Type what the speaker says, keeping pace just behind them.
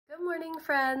Good morning,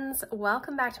 friends.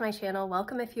 Welcome back to my channel.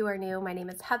 Welcome if you are new. My name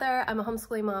is Heather. I'm a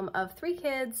homeschooling mom of 3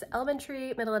 kids,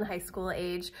 elementary, middle, and high school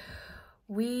age.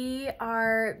 We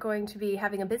are going to be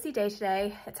having a busy day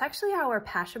today. It's actually our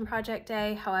passion project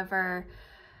day. However,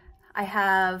 I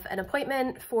have an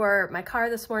appointment for my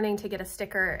car this morning to get a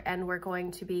sticker, and we're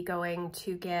going to be going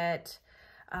to get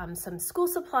some school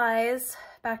supplies,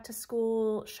 back to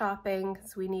school shopping,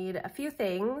 because we need a few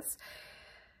things.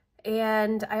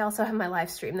 And I also have my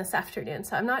live stream this afternoon,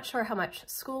 so I'm not sure how much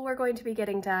school we're going to be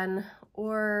getting done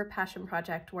or passion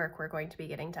project work we're going to be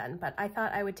getting done, but I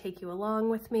thought I would take you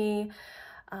along with me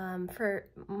for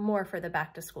the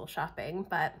back to school shopping,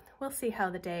 but we'll see how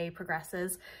the day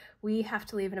progresses. We have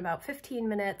to leave in about 15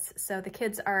 minutes, so the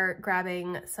kids are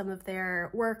grabbing some of their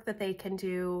work that they can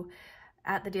do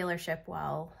at the dealership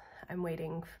while I'm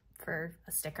waiting for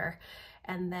a sticker,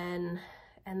 and then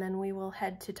we will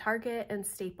head to Target and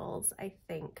Staples, I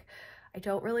think. I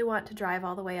don't really want to drive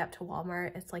all the way up to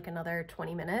Walmart. It's like another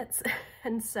 20 minutes.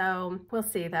 And so we'll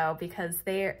see though, because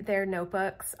their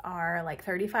notebooks are like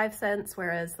 35 cents,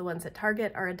 whereas the ones at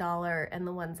Target are $1 and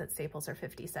the ones at Staples are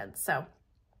 50 cents. So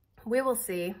we will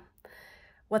see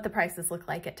what the prices look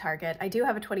like at Target. I do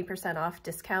have a 20% off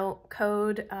discount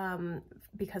code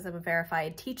because I'm a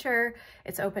verified teacher.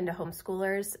 It's open to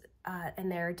homeschoolers.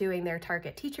 And they're doing their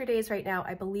Target Teacher Days right now,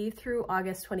 I believe through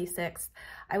August 26th.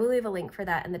 I will leave a link for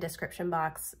that in the description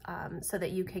box so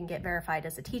that you can get verified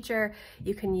as a teacher.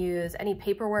 You can use any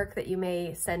paperwork that you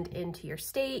may send into your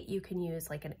state. You can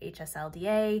use like an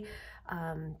HSLDA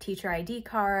teacher ID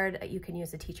card. You can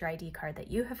use a teacher ID card that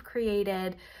you have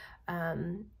created.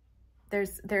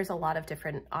 There's a lot of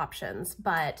different options,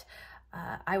 but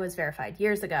I was verified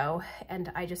years ago, and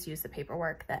I just use the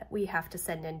paperwork that we have to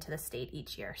send into the state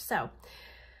each year. So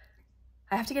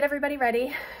I have to get everybody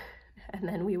ready, and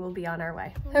then we will be on our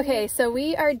way. Okay, so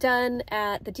we are done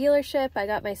at the dealership. I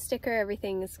got my sticker,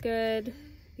 everything is good.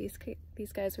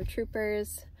 These guys were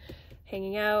troopers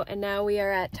hanging out, and now we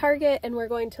are at Target, and we're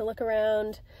going to look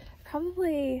around.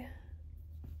 Probably,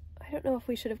 I don't know if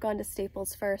we should have gone to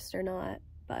Staples first or not,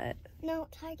 but... No,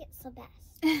 Target's the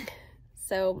best.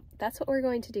 So that's what we're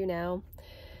going to do now.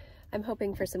 I'm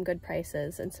hoping for some good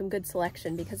prices and some good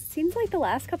selection, because it seems like the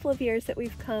last couple of years that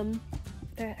we've come,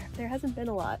 there hasn't been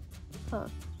a lot, huh?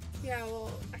 Yeah,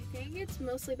 well, I think it's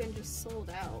mostly been just sold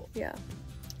out. Yeah,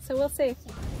 so we'll see.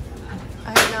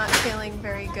 I'm not feeling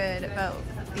very good about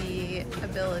the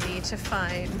ability to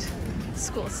find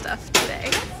school stuff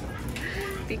today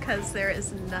because there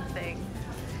is nothing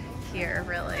here,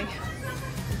 really.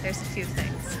 There's a few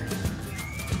things.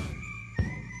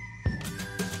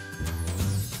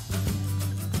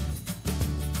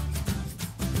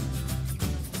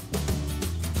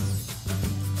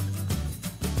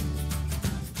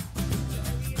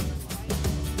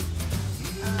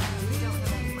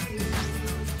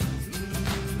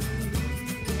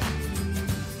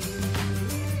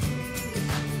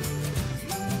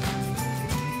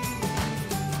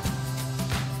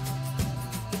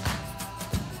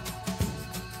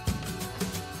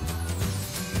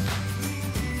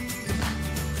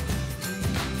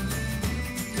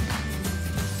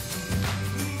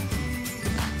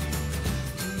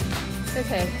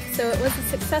 Okay, so it was a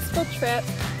successful trip.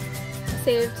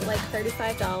 Saved like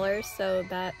 $35, so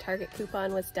that Target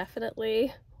coupon was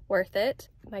definitely worth it.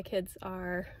 My kids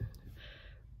are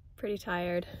pretty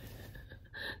tired,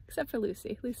 except for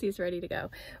Lucy. Lucy's ready to go.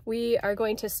 We are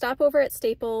going to stop over at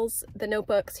Staples. The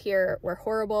notebooks here were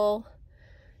horrible,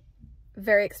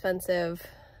 very expensive.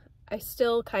 I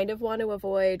still kind of want to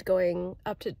avoid going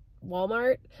up to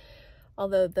Walmart,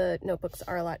 although the notebooks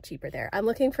are a lot cheaper there. I'm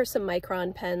looking for some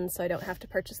Micron pens so I don't have to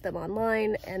purchase them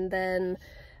online, and then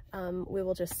we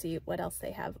will just see what else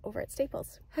they have over at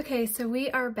Staples. Okay, so we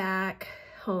are back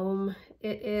home.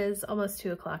 It is almost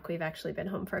 2 o'clock. We've actually been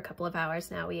home for a couple of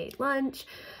hours now. We ate lunch.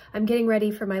 I'm getting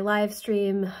ready for my live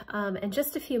stream in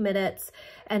just a few minutes,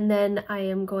 and then I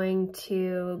am going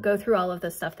to go through all of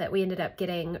the stuff that we ended up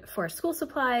getting for school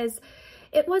supplies.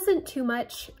 It wasn't too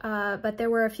much, but there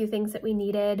were a few things that we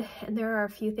needed, and there are a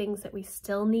few things that we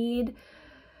still need.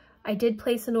 I did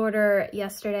place an order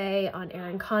yesterday on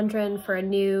Erin Condren for a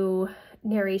new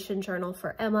narration journal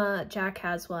for Emma. Jack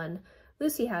has one,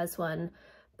 Lucy has one,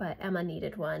 but Emma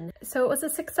needed one. So it was a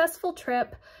successful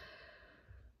trip,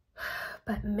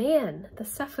 but man, the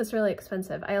stuff was really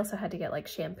expensive. I also had to get like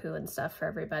shampoo and stuff for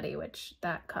everybody, which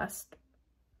that cost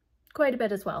quite a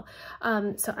bit as well.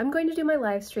 So I'm going to do my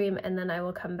live stream, and then I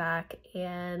will come back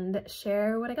and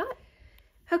share what I got.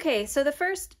 Okay, so the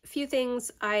first few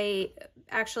things I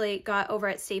actually got over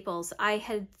at Staples, I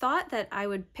had thought that I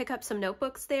would pick up some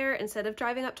notebooks there instead of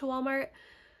driving up to Walmart,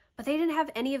 but they didn't have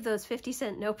any of those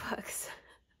 50-cent notebooks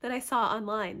that I saw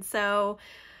online. So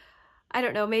I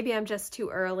don't know, maybe I'm just too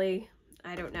early.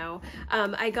 I don't know.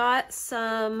 I got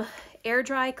some air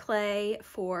dry clay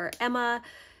for Emma.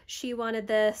 She wanted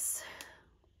this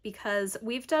because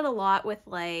we've done a lot with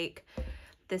like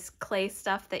this clay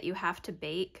stuff that you have to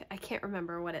bake. I can't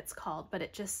remember what it's called, but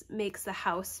it just makes the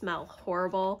house smell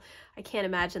horrible. I can't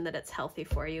imagine that it's healthy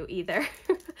for you either.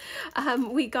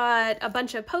 We got a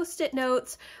bunch of Post-it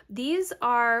notes. These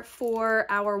are for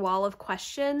our wall of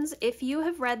questions. If you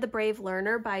have read The Brave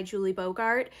Learner by Julie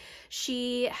Bogart,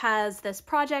 she has this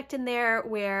project in there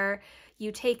where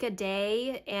you take a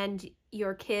day and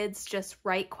your kids just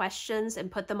write questions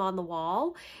and put them on the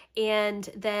wall. And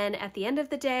then at the end of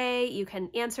the day, you can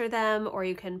answer them or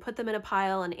you can put them in a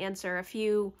pile and answer a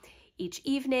few each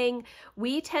evening.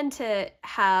 We tend to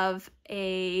have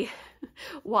a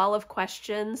wall of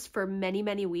questions for many,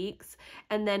 many weeks.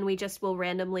 And then we just will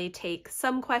randomly take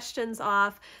some questions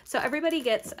off. So everybody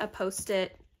gets a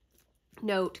Post-it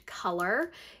note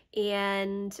color,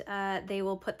 and they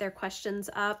will put their questions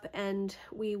up and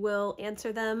we will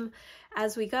answer them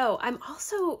as we go. I'm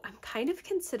kind of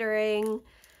considering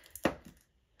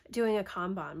doing a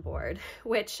Kanban board,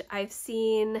 which I've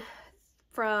seen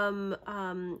from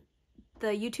the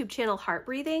YouTube channel Heart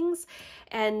Breathings.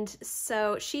 And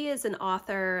so she is an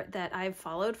author that I've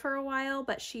followed for a while,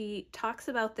 but she talks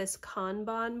about this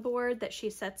Kanban board that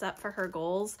she sets up for her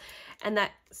goals. And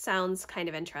that sounds kind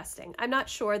of interesting. I'm not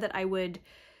sure that I would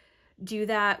do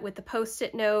that with the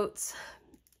Post-it notes.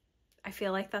 I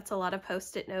feel like that's a lot of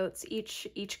Post-it notes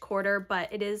each quarter, but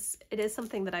it is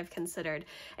something that I've considered.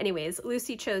 Anyways,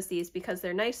 Lucy chose these because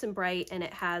they're nice and bright, and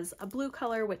it has a blue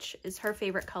color, which is her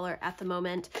favorite color at the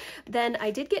moment. Then I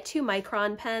did get 2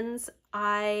 micron pens.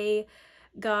 I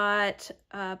got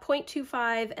a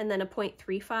 0.25 and then a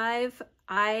 0.35.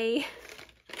 I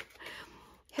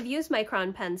have used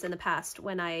micron pens in the past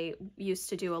when I used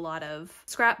to do a lot of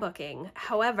scrapbooking.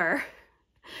 However,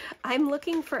 I'm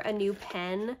looking for a new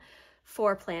pen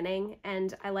for planning,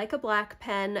 and I like a black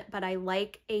pen, but I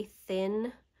like a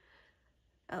thin,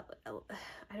 I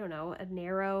don't know, a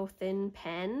narrow, thin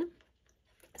pen.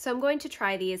 So I'm going to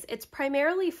try these. It's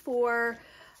primarily for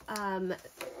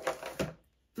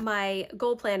my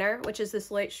goal planner, which is this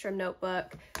Leuchtturm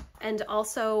notebook, and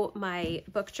also my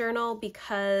book journal,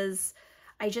 because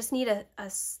I just need a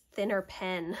thinner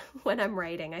pen when I'm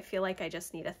writing. I feel like I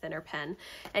just need a thinner pen.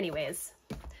 Anyways,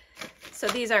 so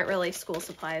these aren't really school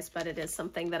supplies, but it is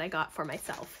something that I got for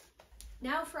myself.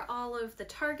 Now for all of the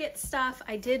Target stuff,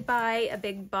 I did buy a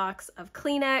big box of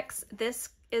Kleenex. This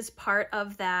is part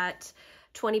of that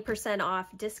 20% off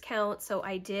discount, so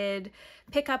I did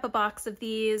pick up a box of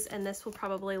these, and this will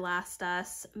probably last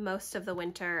us most of the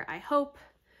winter, I hope.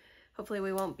 Hopefully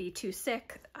we won't be too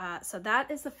sick. So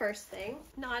that is the first thing.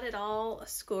 Not at all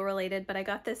school related, but I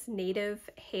got this native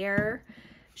hair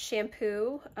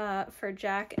shampoo for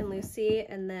Jack and Lucy,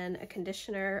 and then a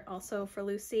conditioner also for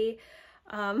Lucy.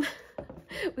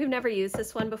 We've never used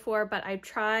this one before, but I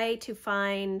try to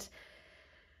find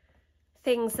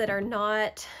things that are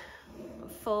not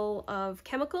full of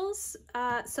chemicals.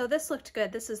 So this looked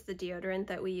good. This is the deodorant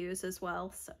that we use as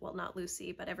well. So, well, not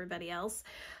Lucy, but everybody else.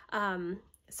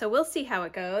 So we'll see how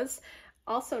it goes.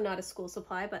 Also not a school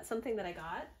supply, but something that I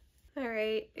got. All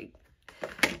right.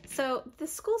 So the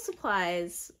school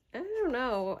supplies, I don't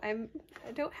know. I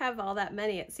don't have all that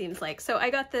many, it seems like. So I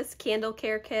got this candle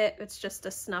care kit. It's just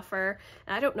a snuffer.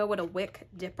 And I don't know what a wick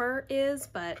dipper is,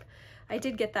 but I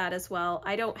did get that as well.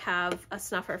 I don't have a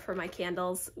snuffer for my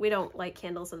candles. We don't light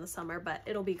candles in the summer, but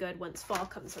it'll be good once fall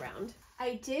comes around.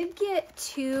 I did get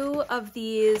 2 of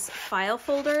these file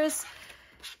folders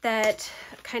that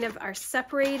kind of are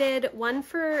separated, one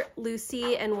for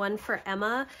Lucy and one for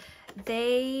Emma.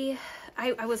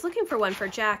 I was looking for one for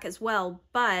Jack as well,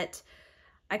 but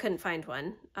I couldn't find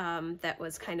one that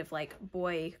was kind of like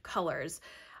boy colors.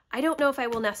 I don't know if I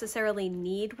will necessarily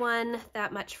need one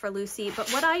that much for Lucy, but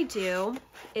what I do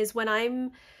is when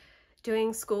I'm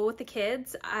doing school with the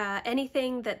kids,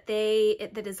 anything that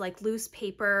is like loose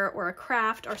paper or a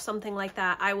craft or something like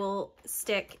that, I will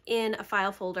stick in a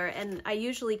file folder, and I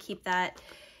usually keep that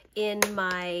in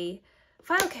my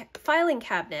filing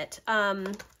cabinet.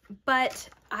 But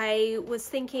I was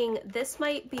thinking this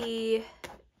might be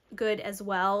good as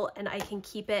well, and I can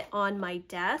keep it on my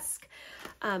desk.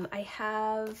 Well,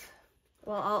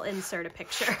 I'll insert a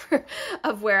picture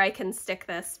of where I can stick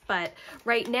this, but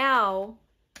right now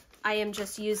I am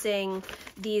just using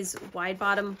these wide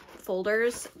bottom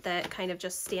folders that kind of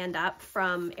just stand up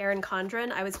from Erin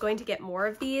Condren. I was going to get more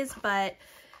of these, but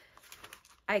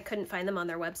I couldn't find them on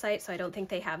their website, so I don't think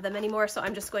they have them anymore. So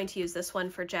I'm just going to use this one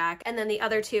for Jack. And then the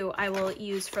other two I will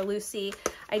use for Lucy.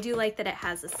 I do like that it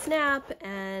has a snap,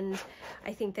 and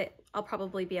I think that I'll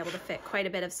probably be able to fit quite a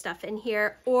bit of stuff in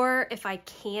here. Or if I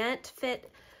can't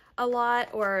fit a lot,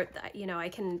 or you know, I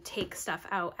can take stuff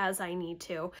out as I need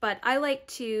to. But I like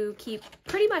to keep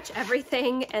pretty much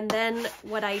everything, and then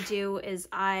what I do is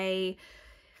I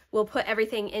will put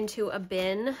everything into a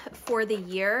bin for the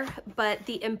year, but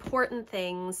the important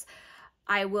things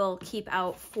I will keep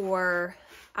out for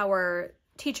our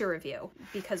teacher review,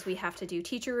 because we have to do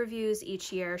teacher reviews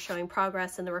each year showing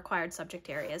progress in the required subject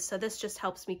areas. So this just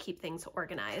helps me keep things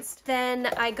organized. Then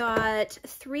I got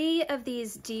 3 of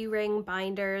these D-ring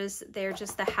binders. They're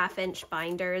just the 1/2-inch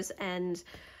binders, and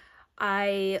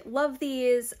I love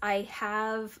these. I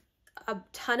have a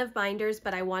ton of binders,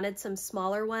 but I wanted some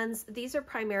smaller ones. These are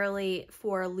primarily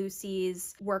for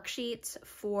Lucy's worksheets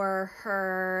for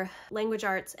her language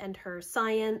arts and her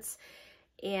science,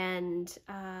 and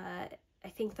I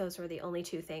think those were the only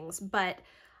 2 things, but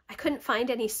I couldn't find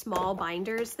any small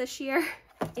binders this year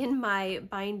in my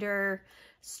binder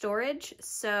storage,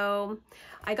 so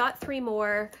I got 3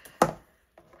 more.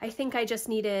 I think I just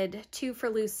needed 2 for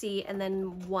Lucy and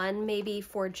then 1 maybe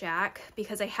for Jack,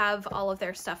 because I have all of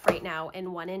their stuff right now in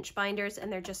 1-inch binders,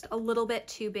 and they're just a little bit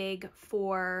too big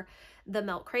for the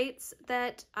milk crates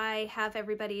that I have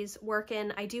everybody's work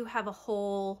in. I do have a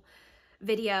whole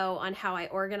video on how I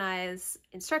organize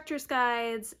instructor's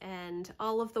guides and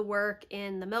all of the work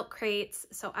in the milk crates,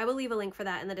 so I will leave a link for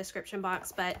that in the description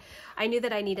box. But I knew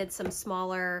that I needed some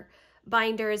smaller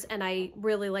binders, and I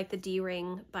really like the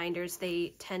D-ring binders.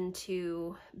 They tend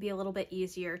to be a little bit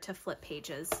easier to flip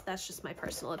pages. That's just my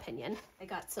personal opinion. I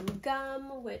got some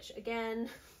gum, which again,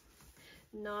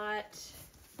 not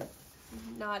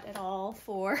at all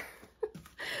for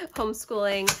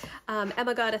homeschooling.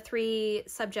 Emma got a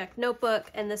 3-subject notebook,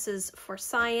 and this is for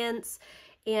science,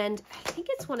 and I think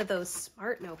it's one of those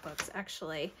smart notebooks,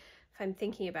 actually, if I'm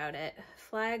thinking about it.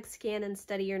 Flag, scan, and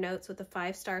study your notes with a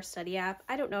 5-star study app.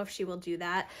 I don't know if she will do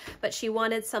that, but she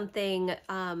wanted something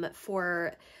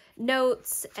for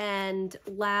notes and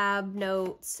lab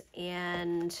notes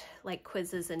and like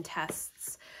quizzes and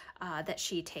tests that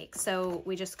she takes. So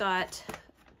we just got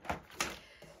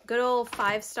good old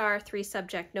 5-star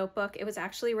 3-subject notebook. It was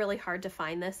actually really hard to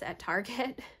find this at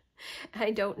Target.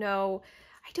 I don't know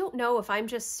if I'm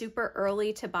just super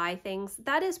early to buy things.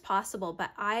 That is possible,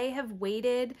 but I have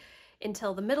waited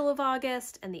until the middle of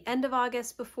August and the end of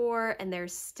August before, and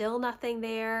there's still nothing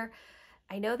there.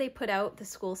 I know they put out the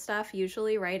school stuff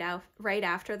usually right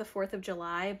after the 4th of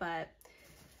July, but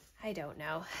I don't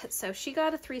know. So she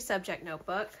got a 3-subject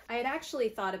notebook. I had actually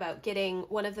thought about getting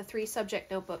one of the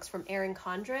 3-subject notebooks from Erin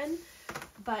Condren,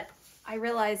 but I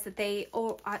realized that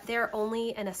they're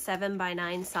only in a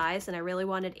 7x9 size, and I really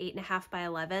wanted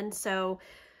 8.5x11. So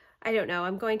I don't know.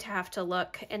 I'm going to have to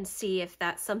look and see if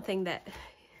that's something that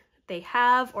they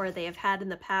have or they have had in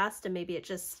the past, and maybe it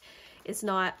just is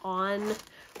not on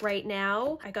right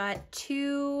now. I got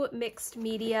 2 mixed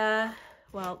media.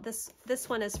 Well, this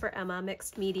one is for Emma,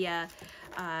 mixed media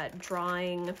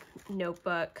drawing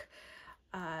notebook.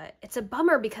 It's a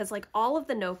bummer because like all of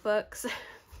the notebooks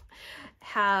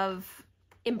have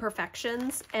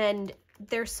imperfections, and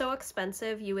they're so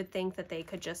expensive. You would think that they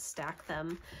could just stack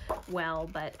them well,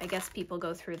 but I guess people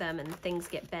go through them and things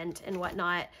get bent and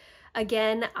whatnot.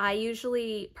 Again, I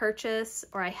usually purchase,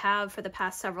 or I have for the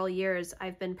past several years,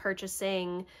 I've been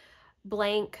purchasing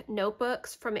blank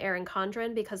notebooks from Erin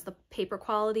Condren because the paper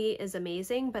quality is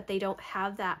amazing, but they don't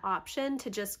have that option to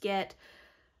just get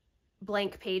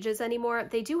blank pages anymore.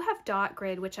 They do have dot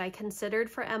grid, which I considered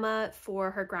for Emma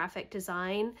for her graphic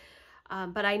design,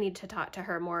 but I need to talk to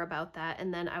her more about that,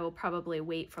 and then I will probably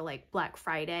wait for like Black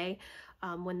Friday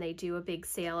when they do a big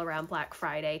sale around Black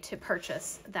Friday to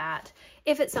purchase that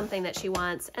if it's something that she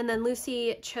wants. And then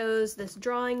Lucy chose this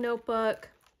drawing notebook.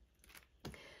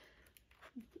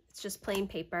 It's just plain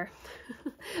paper.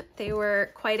 They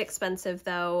were quite expensive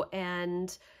though,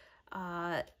 and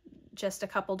just a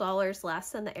couple dollars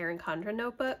less than the Erin Condren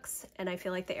notebooks, and I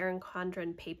feel like the Erin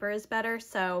Condren paper is better,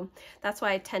 so that's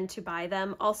why I tend to buy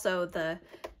them. Also, the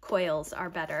coils are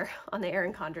better on the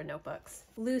Erin Condren notebooks.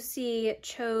 Lucy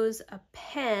chose a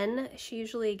pen. She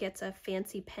usually gets a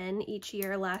fancy pen each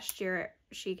year. Last year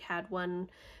she had one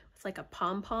with like a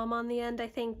pom-pom on the end, I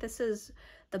think. This is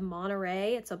the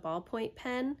Monterey. It's a ballpoint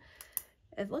pen,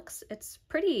 it's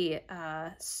pretty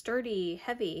sturdy,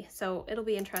 heavy, so it'll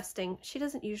be interesting. She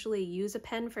doesn't usually use a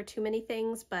pen for too many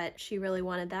things, but she really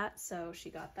wanted that, so she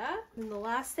got that. And the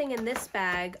last thing in this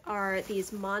bag are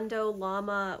these Mondo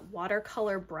Llama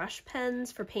watercolor brush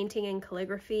pens for painting and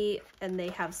calligraphy, and they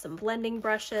have some blending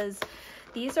brushes.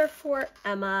 These are for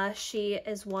Emma. She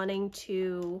is wanting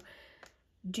to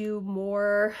do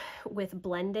more with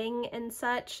blending and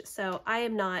such, so I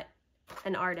am not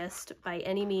an artist by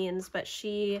any means, but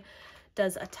she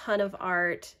does a ton of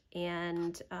art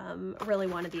and really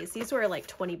wanted these. These were like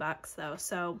 20 bucks though,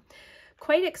 so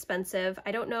quite expensive.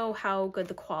 I don't know how good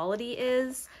the quality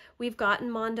is. We've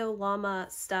gotten Mondo Llama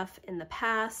stuff in the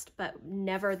past, but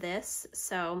never this,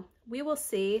 so we will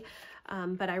see.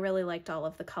 But I really liked all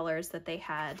of the colors that they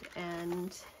had,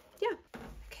 and yeah.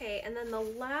 Okay, and then the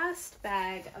last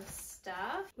bag of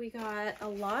stuff, we got a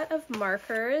lot of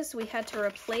markers. We had to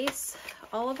replace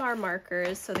all of our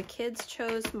markers, so the kids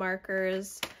chose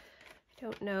markers. I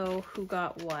don't know who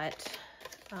got what.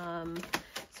 So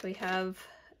we have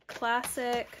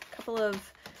Classic, a couple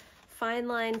of Fine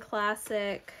Line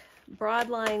Classic,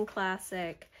 Broadline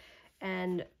Classic,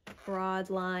 and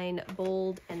Broadline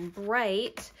Bold and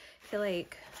Bright. I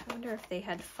wonder if they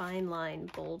had Fine Line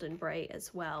Bold and Bright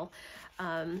as well.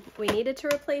 We needed to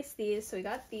replace these, so we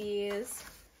got these.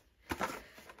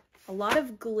 A lot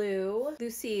of glue.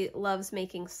 Lucy loves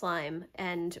making slime,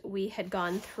 and we had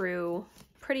gone through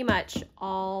pretty much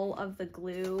all of the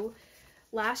glue.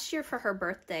 Last year for her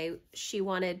birthday, she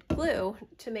wanted glue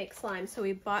to make slime, so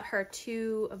we bought her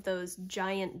 2 of those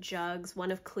giant jugs,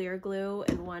 one of clear glue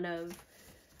and one of,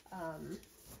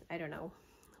 I don't know,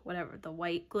 whatever the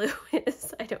white glue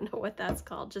is. I don't know what that's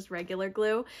called, just regular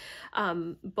glue.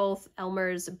 Both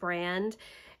Elmer's brand.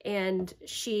 And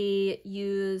she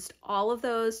used all of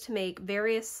those to make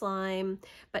various slime,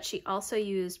 but she also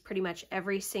used pretty much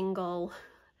every single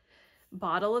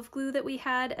bottle of glue that we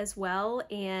had as well.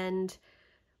 And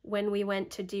when we went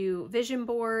to do vision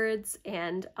boards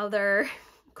and other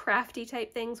crafty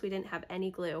type things, we didn't have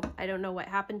any glue. I don't know what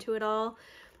happened to it all,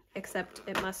 except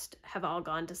it must have all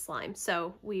gone to slime.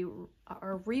 So we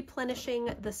are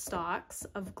replenishing the stocks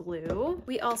of glue.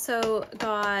 We also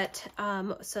got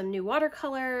some new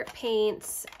watercolor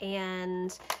paints,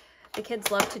 and the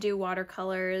kids love to do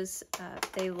watercolors.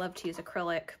 They love to use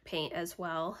acrylic paint as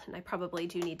well, and I probably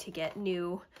do need to get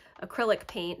new acrylic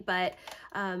paint, but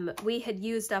we had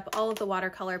used up all of the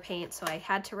watercolor paint, so I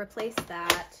had to replace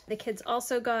that. The kids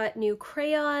also got new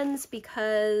crayons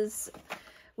because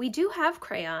we do have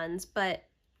crayons, but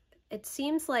it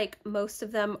seems like most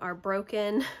of them are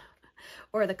broken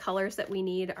or the colors that we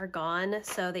need are gone.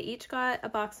 So they each got a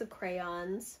box of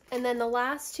crayons. And then the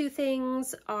last 2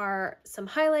 things are some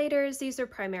highlighters. These are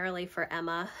primarily for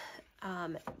Emma,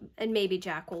 and maybe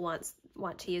Jack will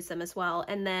want to use them as well.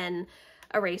 And then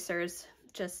erasers,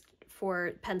 just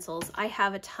for pencils. I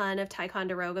have a ton of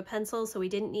Ticonderoga pencils, so we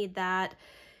didn't need that.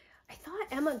 I thought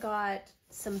Emma got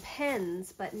some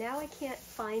pens, but now I can't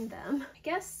find them. I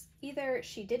guess either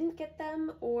she didn't get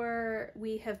them or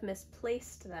we have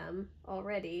misplaced them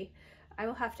already. I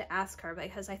will have to ask her,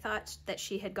 because I thought that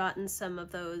she had gotten some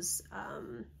of those,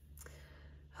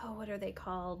 oh, what are they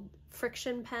called?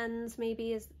 Friction pens,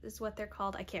 maybe is what they're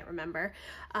called. I can't remember.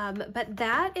 But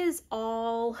that is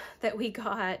all that we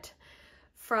got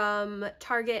from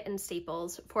Target and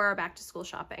Staples for our back to school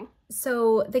shopping.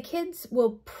 So the kids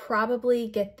will probably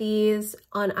get these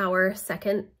on our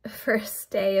first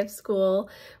day of school,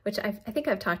 which I think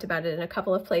I've talked about it in a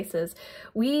couple of places.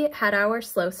 We had our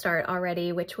slow start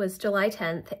already, which was July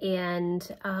 10th, and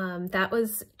that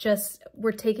was just,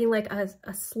 we're taking like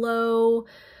a slow,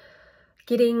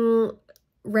 getting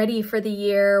ready for the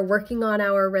year, working on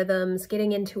our rhythms,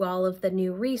 getting into all of the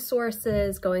new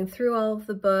resources, going through all of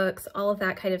the books, all of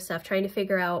that kind of stuff, trying to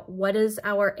figure out what is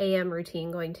our AM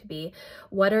routine going to be,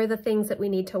 what are the things that we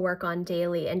need to work on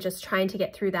daily, and just trying to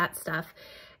get through that stuff.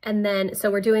 And then,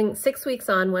 so we're doing 6 weeks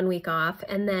on, 1 week off,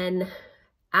 and then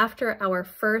after our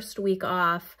first week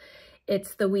off,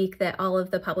 it's the week that all of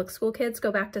the public school kids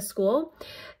go back to school.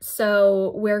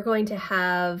 So we're going to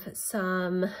have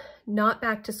some not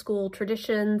back to school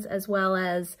traditions, as well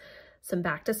as some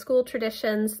back to school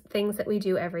traditions, things that we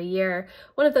do every year.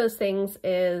 One of those things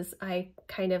is I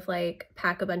kind of like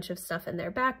pack a bunch of stuff in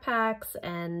their backpacks,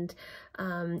 and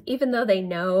even though they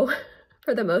know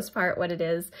for the most part what it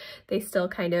is, they still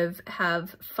kind of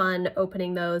have fun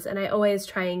opening those. And I always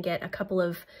try and get a couple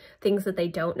of things that they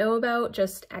don't know about,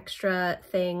 just extra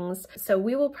things. So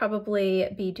we will probably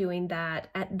be doing that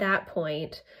at that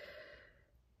point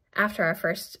after our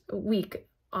first week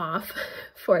off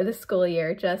for the school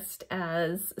year just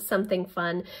as something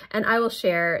fun. And I will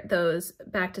share those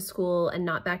back to school and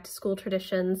not back to school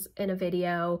traditions in a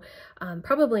video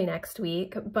probably next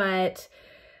week. But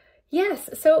yes,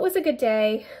 so it was a good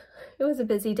day. It was a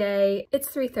busy day. It's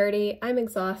 3:30. I'm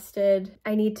exhausted.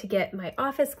 I need to get my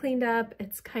office cleaned up.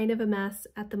 It's kind of a mess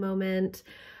at the moment.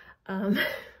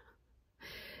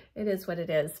 It is what it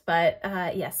is, but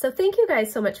yes. So thank you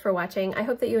guys so much for watching. I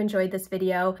hope that you enjoyed this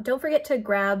video. Don't forget to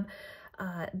grab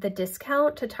the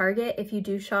discount to Target if you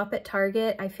do shop at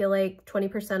Target. I feel like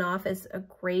 20% off is a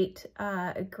great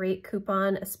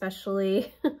coupon,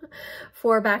 especially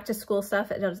for back to school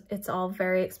stuff. It's all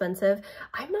very expensive.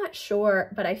 I'm not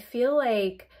sure, but I feel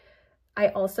like I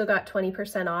also got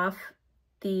 20% off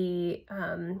the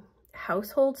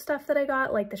household stuff that I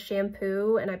got, like the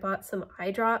shampoo, and I bought some eye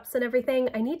drops and everything.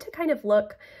 I need to kind of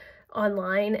look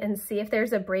online and see if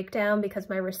there's a breakdown because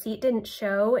my receipt didn't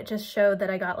show. It just showed that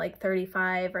I got like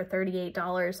 $35 or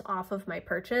 $38 off of my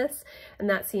purchase, and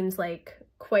that seems like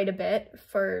quite a bit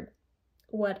for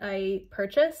what I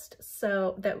purchased.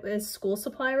 So that was school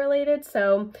supply related.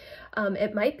 So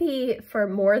it might be for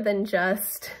more than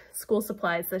just school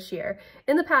supplies this year.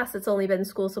 In the past, it's only been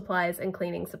school supplies and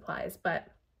cleaning supplies, but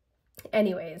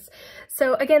anyways,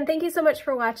 so again, thank you so much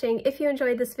for watching. If you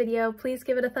enjoyed this video, please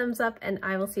give it a thumbs up and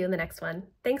I will see you in the next one.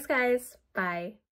 Thanks guys. Bye.